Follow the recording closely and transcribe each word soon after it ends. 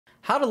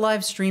how to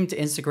live stream to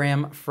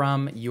Instagram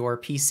from your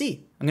PC.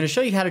 I'm gonna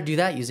show you how to do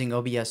that using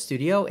OBS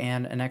Studio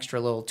and an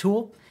extra little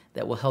tool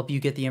that will help you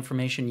get the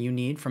information you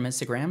need from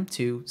Instagram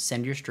to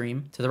send your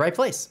stream to the right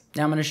place.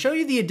 Now I'm gonna show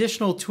you the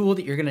additional tool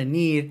that you're gonna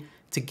need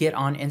to get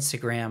on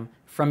Instagram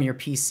from your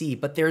PC,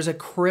 but there's a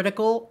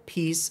critical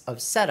piece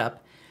of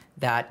setup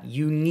that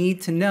you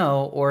need to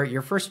know, or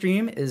your first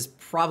stream is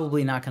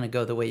probably not gonna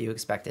go the way you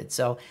expected.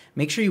 So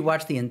make sure you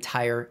watch the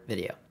entire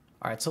video.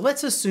 All right, so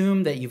let's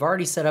assume that you've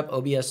already set up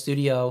OBS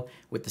Studio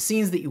with the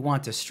scenes that you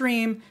want to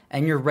stream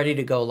and you're ready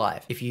to go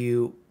live. If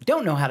you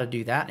don't know how to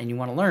do that and you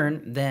wanna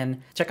learn,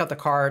 then check out the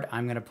card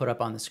I'm gonna put up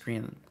on the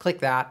screen. Click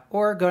that,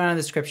 or go down in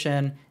the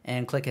description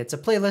and click it's a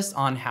playlist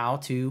on how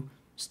to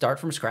start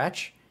from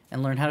scratch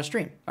and learn how to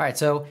stream. All right,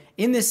 so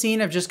in this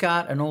scene, I've just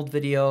got an old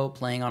video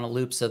playing on a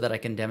loop so that I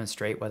can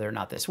demonstrate whether or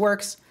not this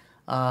works.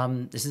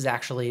 This is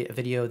actually a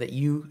video that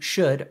you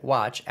should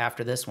watch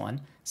after this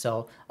one.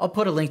 So I'll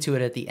put a link to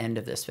it at the end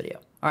of this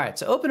video. All right,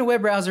 so open a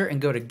web browser and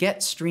go to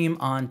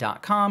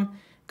getstreamon.com.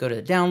 Go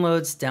to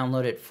downloads,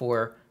 download it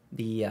for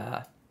the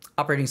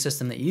operating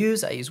system that you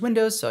use. I use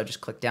Windows, so I just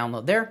click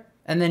download there.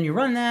 And then you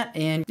run that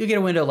and you get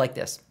a window like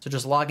this. So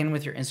just log in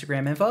with your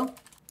Instagram info.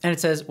 And it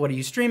says, what are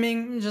you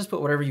streaming? Just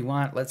put whatever you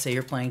want. Let's say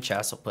you're playing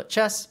chess, I'll put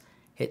chess.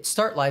 Hit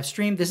start live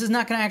stream. This is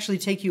not gonna actually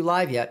take you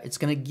live yet. It's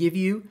gonna give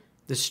you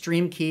the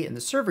stream key and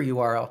the server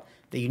URL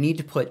that you need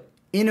to put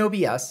in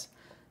OBS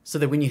so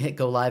that when you hit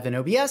go live in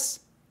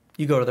OBS,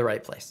 you go to the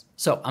right place.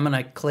 So I'm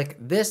gonna click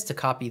this to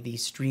copy the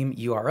stream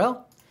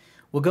URL.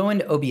 We'll go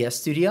into OBS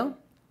Studio,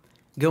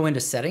 go into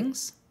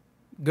settings,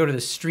 go to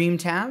the stream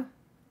tab,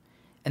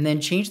 and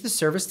then change the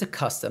service to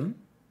custom.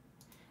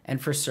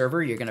 And for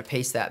server, you're gonna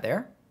paste that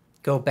there.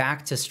 Go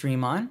back to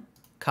stream on,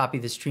 copy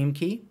the stream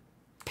key,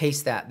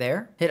 paste that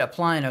there, hit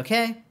apply and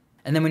okay.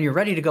 And then when you're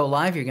ready to go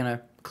live, you're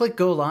gonna click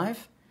go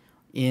live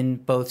in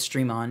both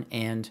stream on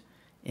and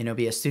in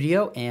OBS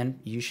Studio, and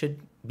you should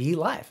be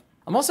live.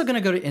 I'm also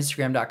gonna go to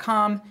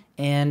Instagram.com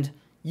and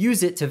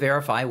use it to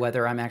verify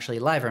whether I'm actually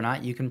live or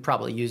not. You can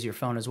probably use your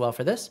phone as well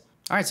for this.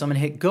 All right, so I'm gonna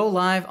hit go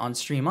live on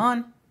stream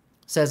on,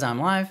 says I'm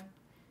live,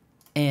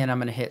 and I'm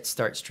gonna hit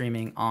start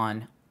streaming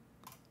on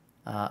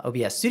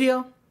OBS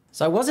Studio.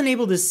 So I wasn't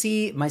able to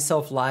see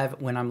myself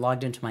live when I'm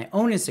logged into my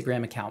own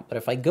Instagram account, but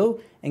if I go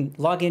and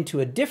log into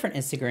a different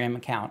Instagram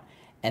account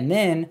and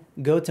then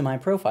go to my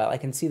profile, I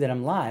can see that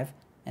I'm live.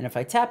 And if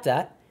I tap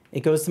that,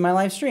 it goes to my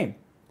live stream.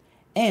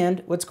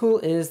 And what's cool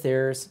is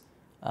there's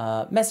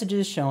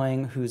messages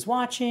showing who's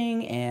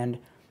watching, and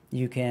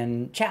you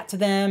can chat to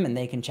them and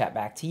they can chat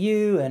back to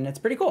you, and it's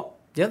pretty cool.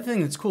 The other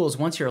thing that's cool is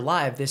once you're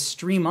live, this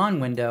stream on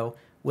window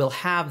will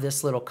have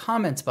this little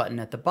comments button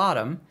at the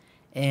bottom,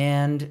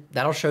 and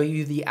that'll show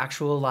you the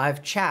actual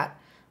live chat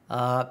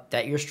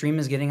that your stream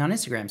is getting on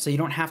Instagram. So you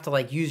don't have to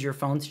like use your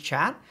phone to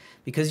chat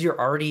because you're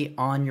already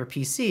on your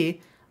PC.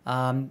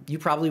 You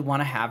probably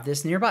wanna have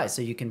this nearby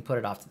so you can put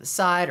it off to the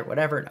side or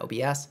whatever in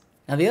OBS.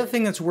 Now the other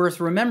thing that's worth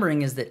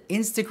remembering is that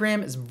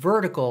Instagram is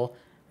vertical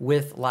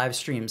with live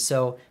streams.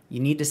 So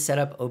you need to set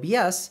up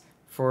OBS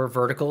for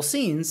vertical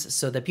scenes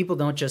so that people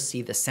don't just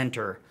see the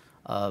center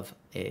of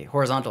a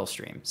horizontal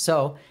stream.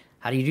 So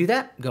how do you do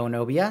that? Go in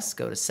OBS,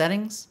 go to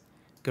settings,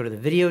 go to the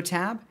video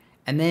tab,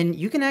 and then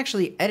you can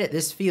actually edit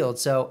this field.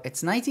 So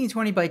it's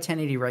 1920 by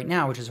 1080 right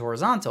now, which is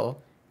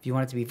horizontal. If you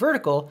want it to be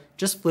vertical,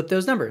 just flip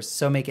those numbers.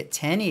 So make it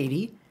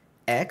 1080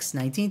 x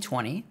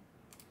 1920.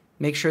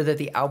 Make sure that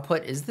the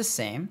output is the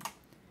same.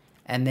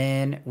 And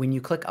then when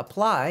you click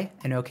apply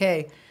and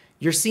okay,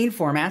 your scene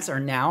formats are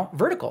now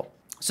vertical.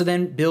 So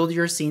then build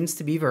your scenes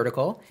to be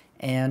vertical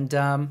and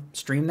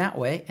stream that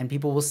way, and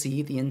people will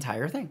see the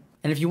entire thing.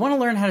 And if you want to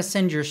learn how to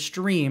send your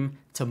stream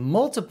to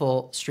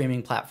multiple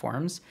streaming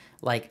platforms,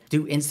 like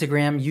do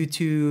Instagram,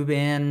 YouTube,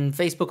 and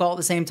Facebook all at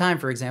the same time,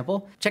 for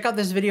example, check out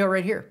this video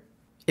right here.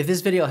 If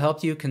this video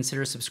helped you,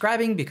 consider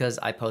subscribing because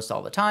I post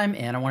all the time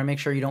and I want to make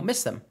sure you don't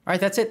miss them. All right,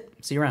 that's it.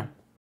 See you around.